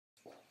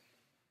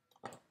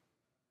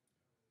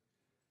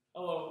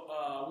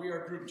we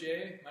are Group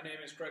J. My name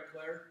is Craig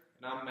Clare.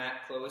 And I'm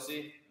Matt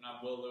Clovisy. And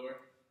I'm Will Lure.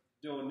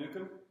 Dylan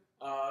Newcomb.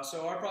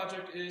 So our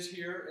project is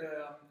here.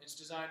 It's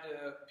designed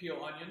to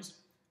peel onions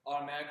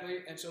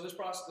automatically. And so this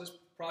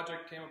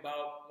project came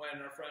about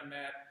when our friend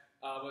Matt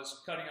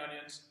was cutting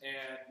onions,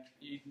 and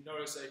he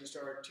noticed that he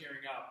started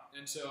tearing up.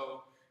 And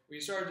so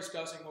we started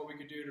discussing what we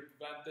could do to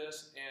prevent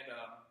this. And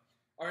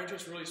our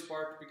interest really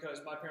sparked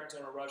because my parents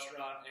own a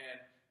restaurant,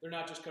 and they're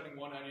not just cutting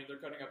one onion; they're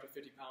cutting up to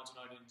 50 pounds of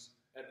onions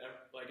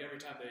every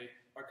time they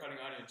are cutting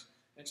onions.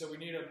 And so we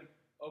need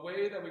a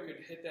way that we could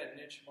hit that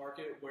niche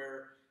market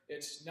where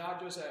it's not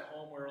just at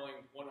home where only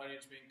one onion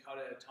is being cut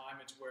at a time.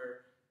 It's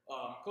where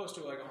close to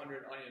like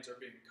 100 onions are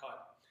being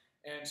cut.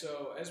 And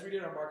so as we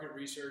did our market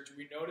research,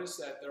 we noticed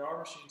that there are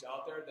machines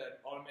out there that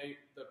automate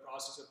the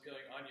process of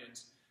peeling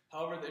onions.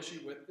 However, the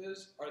issue with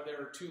this are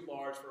they're too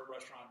large for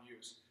restaurant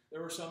use.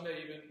 There were some that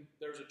even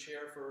there was a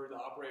chair for the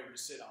operator to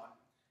sit on.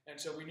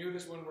 And so we knew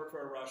this wouldn't work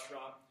for a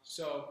restaurant.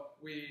 So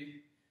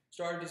we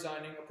started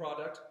designing a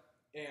product,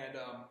 and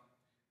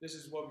this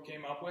is what we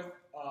came up with.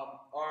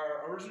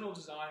 Our original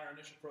design, our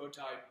initial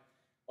prototype,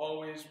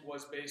 always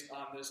was based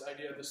on this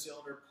idea of the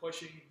cylinder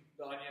pushing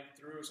the onion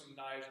through some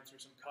knives and through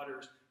some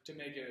cutters to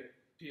make it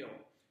peel.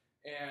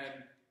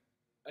 And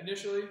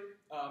initially,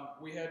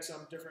 we had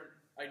some different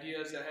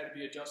ideas that had to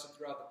be adjusted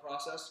throughout the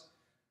process.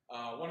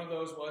 One of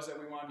those was that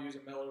we wanted to use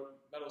a metal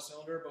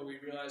cylinder, but we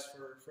realized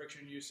for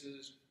friction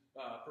uses,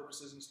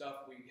 purposes and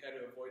stuff, we had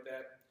to avoid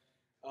that.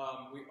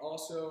 We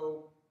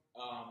also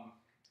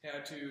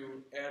had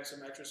to add some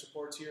extra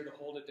supports here to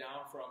hold it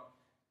down from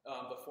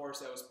the force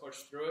that was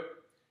pushed through it.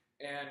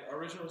 And our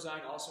original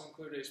design also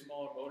included a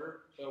smaller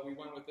motor, but we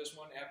went with this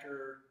one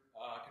after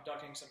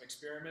conducting some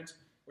experiments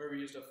where we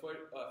used a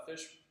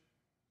fish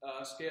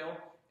scale,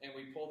 and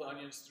we pulled the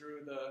onions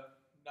through the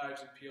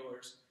knives and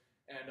peelers.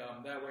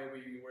 And that way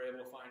we were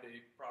able to find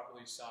a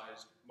properly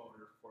sized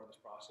motor for this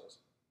process.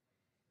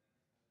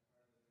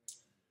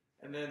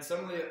 And then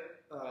some of the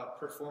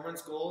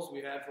performance goals we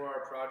had for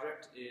our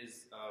project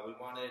is we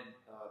wanted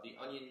the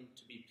onion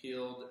to be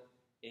peeled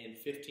in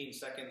 15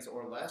 seconds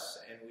or less,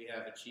 and we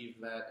have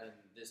achieved that in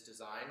this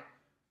design.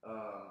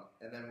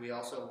 And then we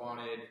also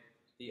wanted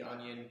the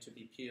onion to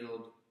be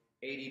peeled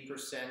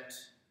 80%,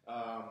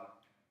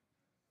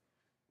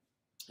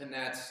 and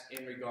that's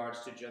in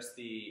regards to just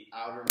the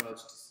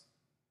outermost,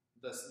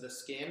 the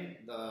skin,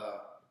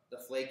 the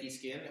flaky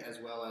skin, as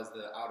well as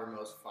the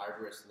outermost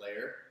fibrous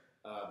layer.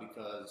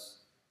 Because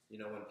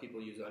when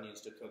people use onions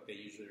to cook, they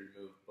usually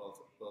remove both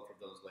of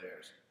those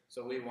layers.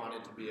 So we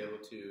wanted to be able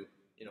to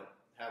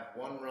have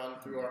one run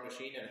through our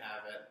machine and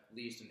have at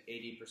least an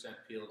 80%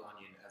 peeled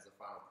onion as the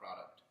final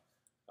product.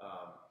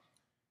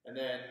 And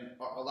then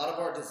a lot of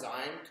our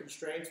design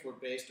constraints were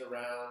based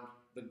around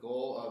the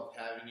goal of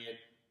having it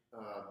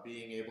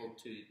being able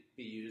to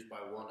be used by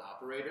one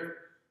operator.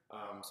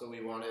 So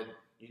we wanted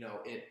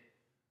it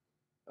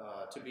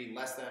to be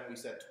less than, we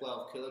said,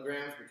 12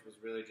 kilograms, which was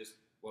really just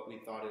what we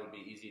thought it would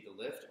be easy to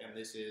lift, and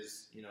this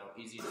is,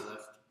 easy to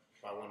lift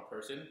by one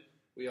person.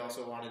 We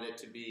also wanted it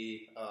to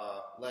be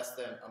less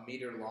than a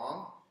meter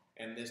long,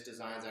 and this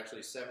design is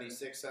actually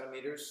 76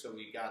 centimeters, so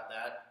we got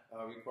that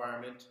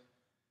requirement.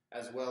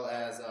 As well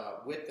as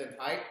width and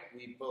height,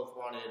 we both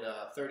wanted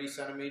 30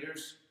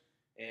 centimeters,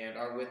 and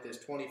our width is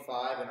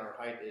 25 and our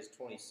height is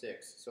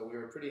 26. So we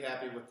were pretty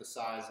happy with the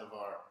size of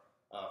our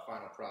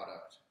final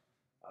product.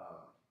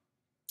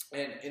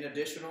 And in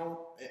addition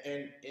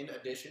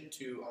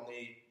to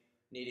only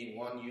needing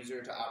one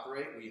user to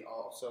operate, we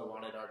also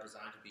wanted our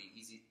design to be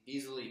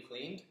easily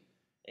cleaned,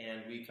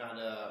 and we kind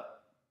of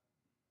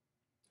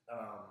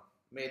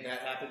made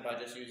that happen by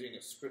just using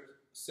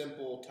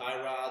simple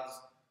tie rods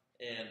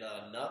and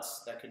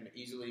nuts that can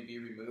easily be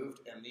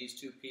removed, and these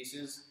two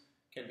pieces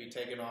can be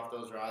taken off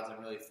those rods and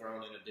really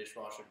thrown in a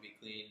dishwasher to be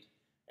cleaned.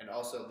 And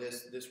also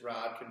this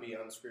rod can be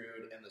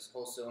unscrewed, and this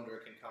whole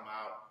cylinder can come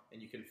out, and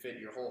you can fit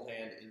your whole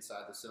hand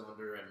inside the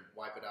cylinder and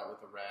wipe it out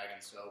with a rag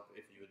and soap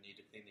if you would need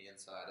to clean the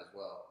inside as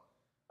well.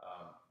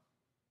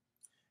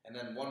 And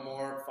then one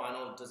more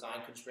final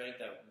design constraint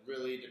that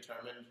really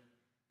determined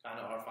kind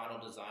of our final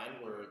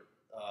design were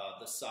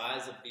the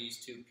size of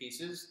these two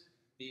pieces.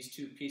 These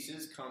two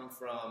pieces come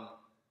from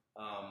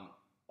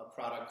a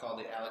product called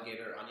the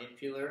Alligator Onion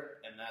Peeler,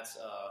 and that's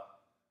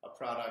a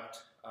product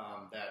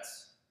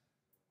that's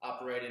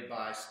operated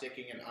by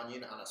sticking an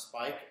onion on a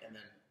spike and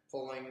then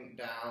pulling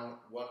down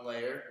one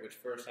layer, which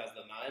first has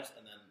the knives,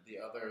 and then the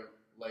other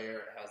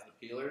layer has the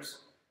peelers.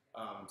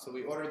 So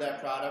we ordered that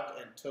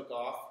product and took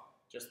off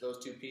just those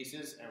two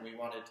pieces, and we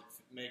wanted to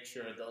make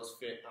sure those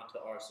fit onto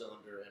our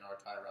cylinder and our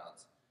tie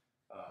rods.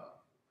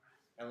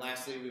 And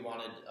lastly, we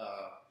wanted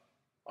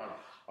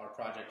our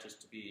project just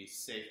to be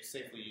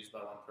safely used by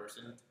one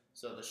person.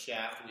 So the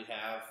shaft we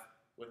have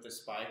with the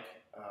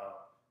spike,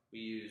 we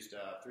used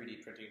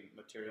 3D printing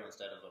material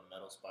instead of a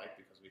metal spike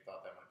because we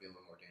thought that might be a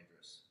little more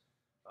dangerous.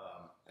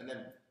 And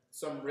then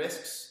some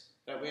risks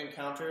that we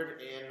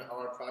encountered in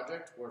our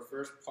project were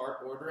first part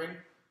ordering.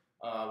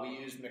 We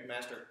used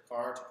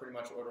McMaster-Carr to pretty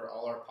much order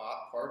all our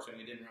parts, and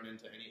we didn't run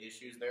into any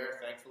issues there,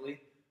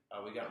 thankfully.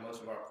 We got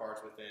most of our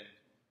parts within,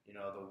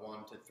 the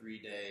 1 to 3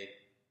 day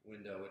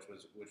window, which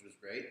was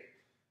great.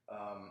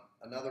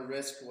 Another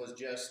risk was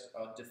just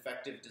a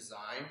defective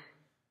design.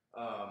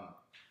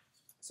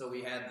 So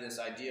we had this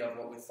idea of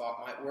what we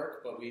thought might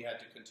work, but we had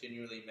to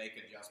continually make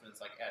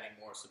adjustments, like adding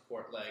more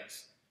support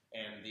legs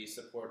and the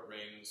support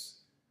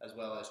rings, as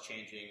well as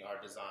changing our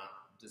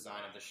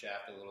design of the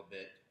shaft a little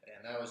bit.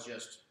 And that was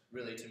just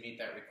really to meet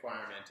that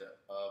requirement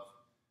of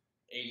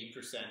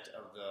 80%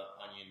 of the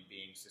onion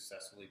being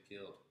successfully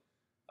peeled.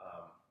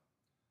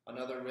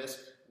 Another risk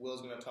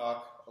Will's going to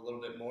talk a little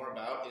bit more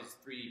about is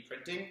 3D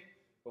printing.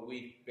 But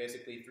we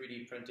basically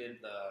 3D printed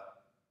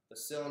the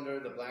cylinder,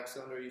 the black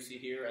cylinder you see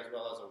here, as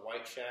well as a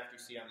white shaft you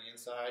see on the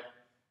inside,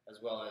 as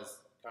well as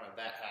kind of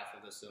that half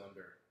of the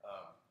cylinder.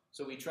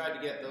 So we tried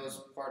to get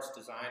those parts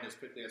designed as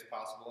quickly as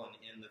possible and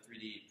in the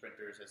 3D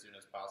printers as soon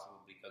as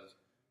possible because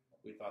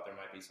we thought there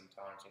might be some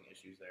tolerancing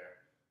issues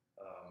there.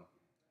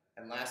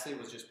 And lastly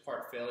was just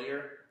part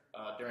failure.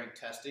 During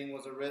testing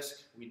was a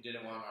risk. We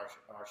didn't want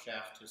our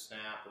shaft to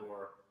snap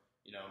or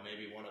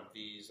maybe one of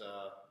these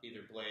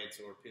either blades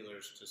or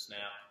peelers to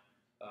snap.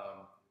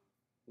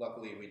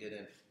 Luckily, we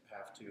didn't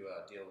have to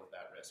deal with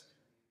that risk.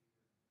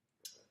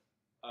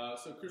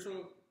 So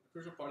crucial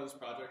part of this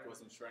project was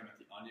ensuring that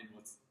the onion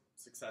would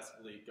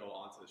successfully go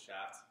onto the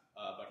shaft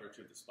by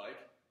virtue of the spike.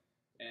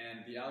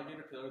 And the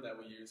alligator pillar that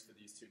we used for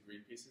these 2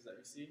 green pieces that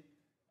you see,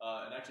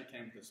 it actually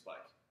came with a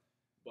spike.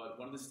 But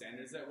one of the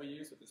standards that we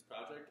used with this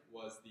project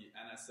was the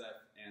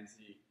NSF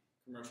ANSI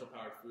commercial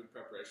powered food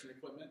preparation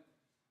equipment.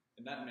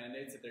 And that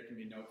mandates that there can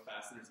be no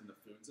fasteners in the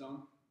food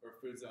zone, or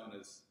food zone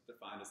is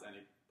defined as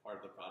any part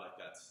of the product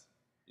that's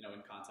in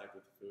contact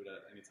with the food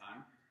at any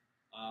time.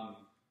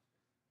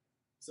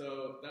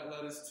 So that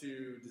led us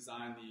to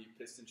design the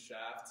piston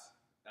shaft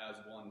as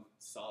one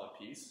solid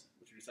piece,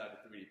 which we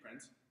decided to 3D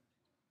print.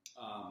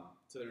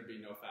 So there would be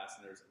no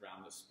fasteners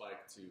around the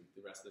spike to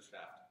the rest of the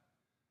shaft.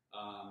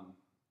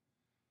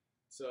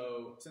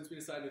 So since we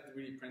decided to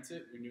 3D print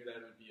it, we knew that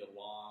it would be a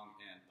long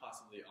and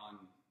possibly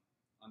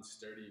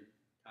unsturdy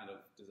kind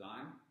of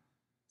design.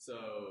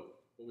 So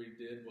what we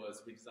did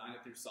was we designed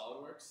it through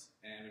SolidWorks,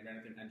 and we ran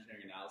it through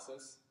engineering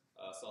analysis,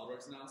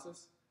 SolidWorks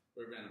analysis,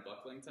 where we ran a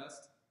buckling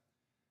test.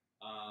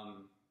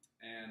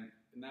 And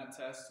in that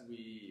test,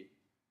 we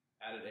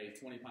added a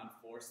 20-pound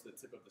force to the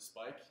tip of the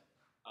spike.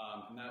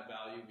 And that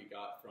value we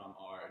got from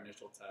our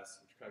initial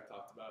test, which Craig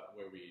talked about,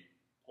 where we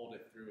pulled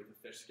it through with a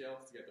fish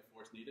scale to get the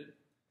force needed.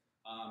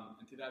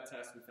 And through that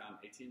test, we found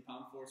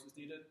 18-pound force was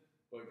needed,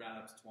 but we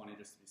rounded up to 20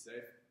 just to be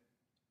safe.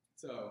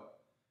 So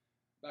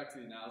back to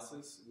the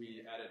analysis,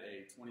 we added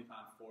a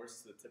 20-pound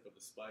force to the tip of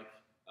the spike.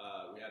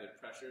 We added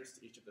pressures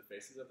to each of the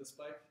faces of the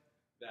spike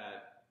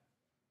that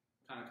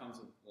kind of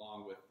comes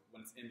along with when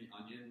it's in the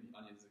onion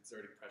is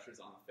exerting pressures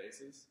on the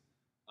faces.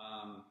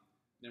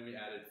 Then we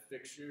added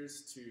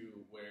fixtures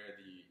to where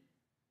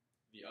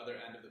the other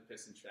end of the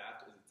piston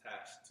shaft is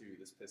attached to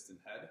this piston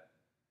head.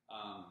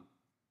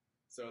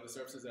 So the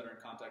surfaces that are in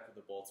contact with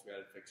the bolts, we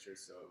added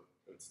fixtures so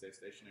it would stay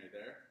stationary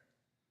there.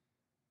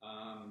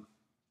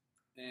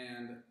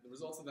 And the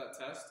results of that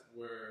test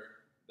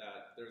were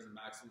that there was a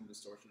maximum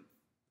distortion of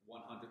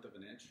 1/100th of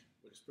an inch,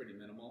 which is pretty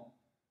minimal.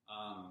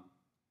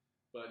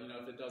 But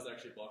if it does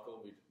actually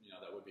buckle,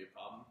 that would be a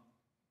problem.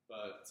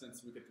 But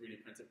since we could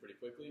 3D print it pretty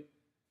quickly,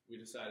 we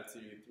decided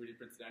to 3D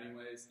print it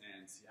anyways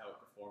and see how it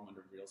performed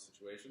under real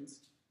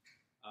situations.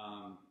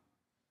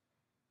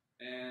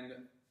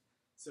 And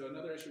so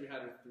another issue we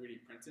had with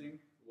 3D printing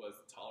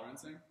was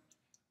tolerancing.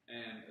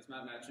 And as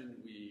Matt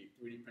mentioned, we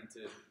 3D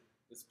printed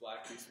this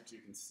black piece, which you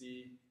can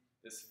see,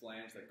 this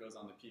flange that goes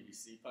on the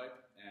PVC pipe,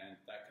 and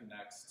that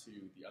connects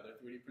to the other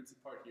 3D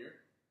printed part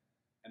here.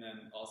 And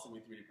then also we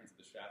 3D printed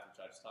the shaft, which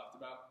I just talked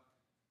about.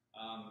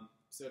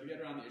 So to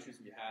get around the issues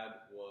we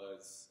had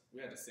was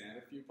we had to sand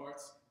a few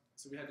parts.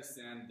 So we had to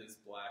sand this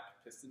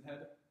black piston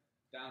head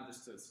down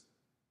just so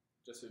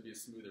it would be a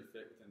smoother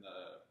fit within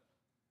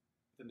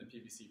the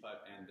PVC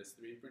pipe and this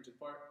 3D printed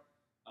part.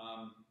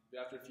 But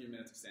after a few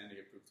minutes of sanding,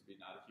 it proved to be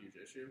not a huge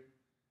issue.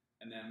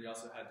 And then we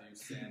also had to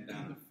sand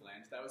down the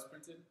flange that was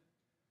printed.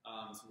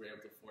 So we were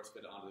able to force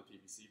fit it onto the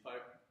PVC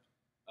pipe.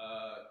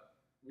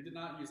 We did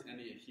not use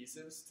any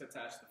adhesives to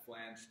attach the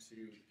flange to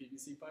the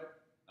PVC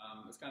pipe.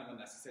 It was kind of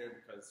unnecessary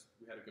because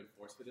we had a good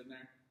force fit in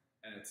there,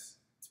 and it's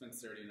been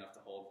sturdy enough to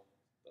hold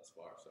thus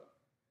far. So.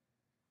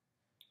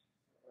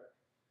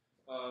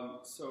 All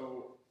right.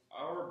 So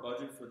our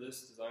budget for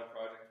this design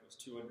project was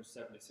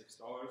 $276.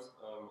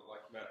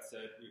 Like Matt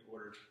said, we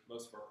ordered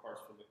most of our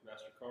parts from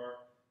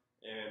McMaster-Carr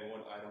and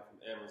one item from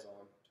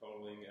Amazon,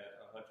 totaling at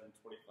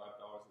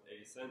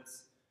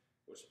 $125.80,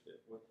 which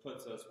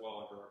puts us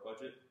well under our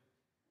budget.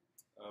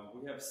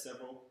 We have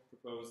several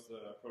proposed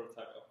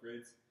prototype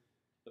upgrades.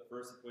 The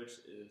first of which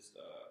is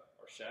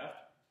our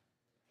shaft.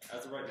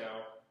 As of right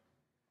now,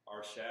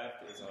 our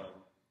shaft is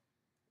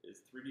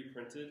 3D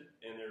printed,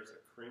 and there's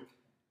a crank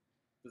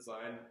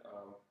design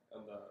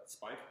on the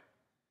spike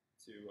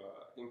to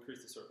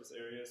increase the surface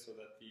area so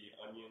that the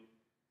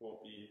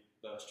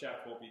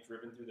shaft won't be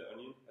driven through the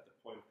onion at the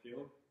point of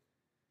peeling.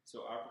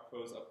 So our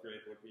proposed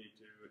upgrade would be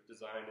to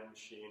design and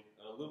machine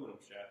an aluminum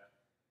shaft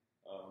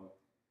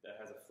that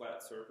has a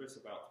flat surface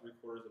about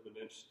 3/4 of an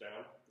inch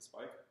down the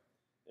spike,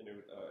 and it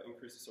would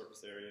increase the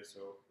surface area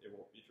so it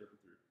won't be driven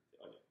through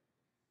the onion.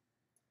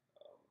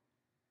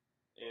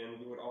 And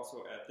we would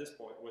also, at this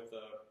point, with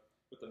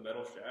the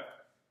metal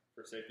shaft,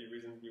 for safety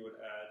reasons, we would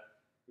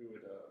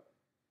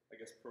I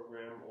guess,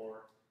 program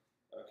or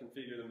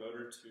configure the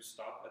motor to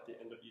stop at the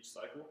end of each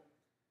cycle,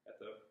 at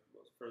the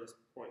furthest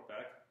point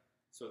back,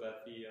 so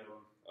that the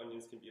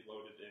onions can be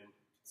loaded in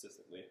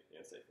consistently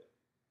and safely.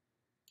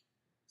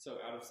 So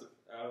out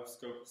of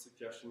scope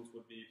suggestions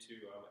would be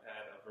to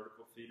add a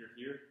vertical feeder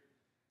here,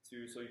 so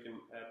you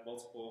can add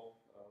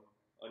multiple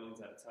onions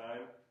at a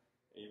time,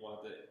 and you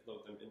want to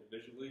load them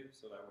individually,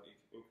 so that would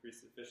increase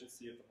the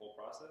efficiency of the whole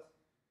process.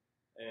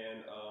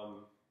 And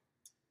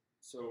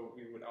so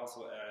we would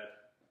also add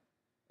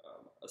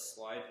a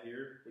slide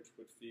here, which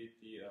would feed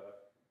the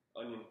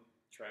onion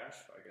trash,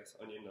 I guess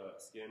onion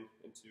skin,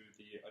 into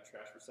the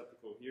trash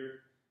receptacle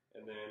here,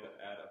 and then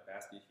add a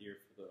basket here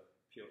for the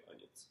peeled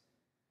onions.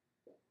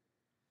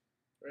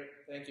 Great,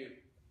 thank you. Is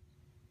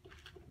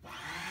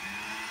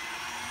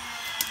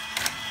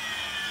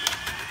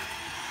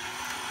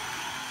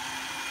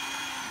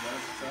that a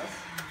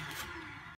success?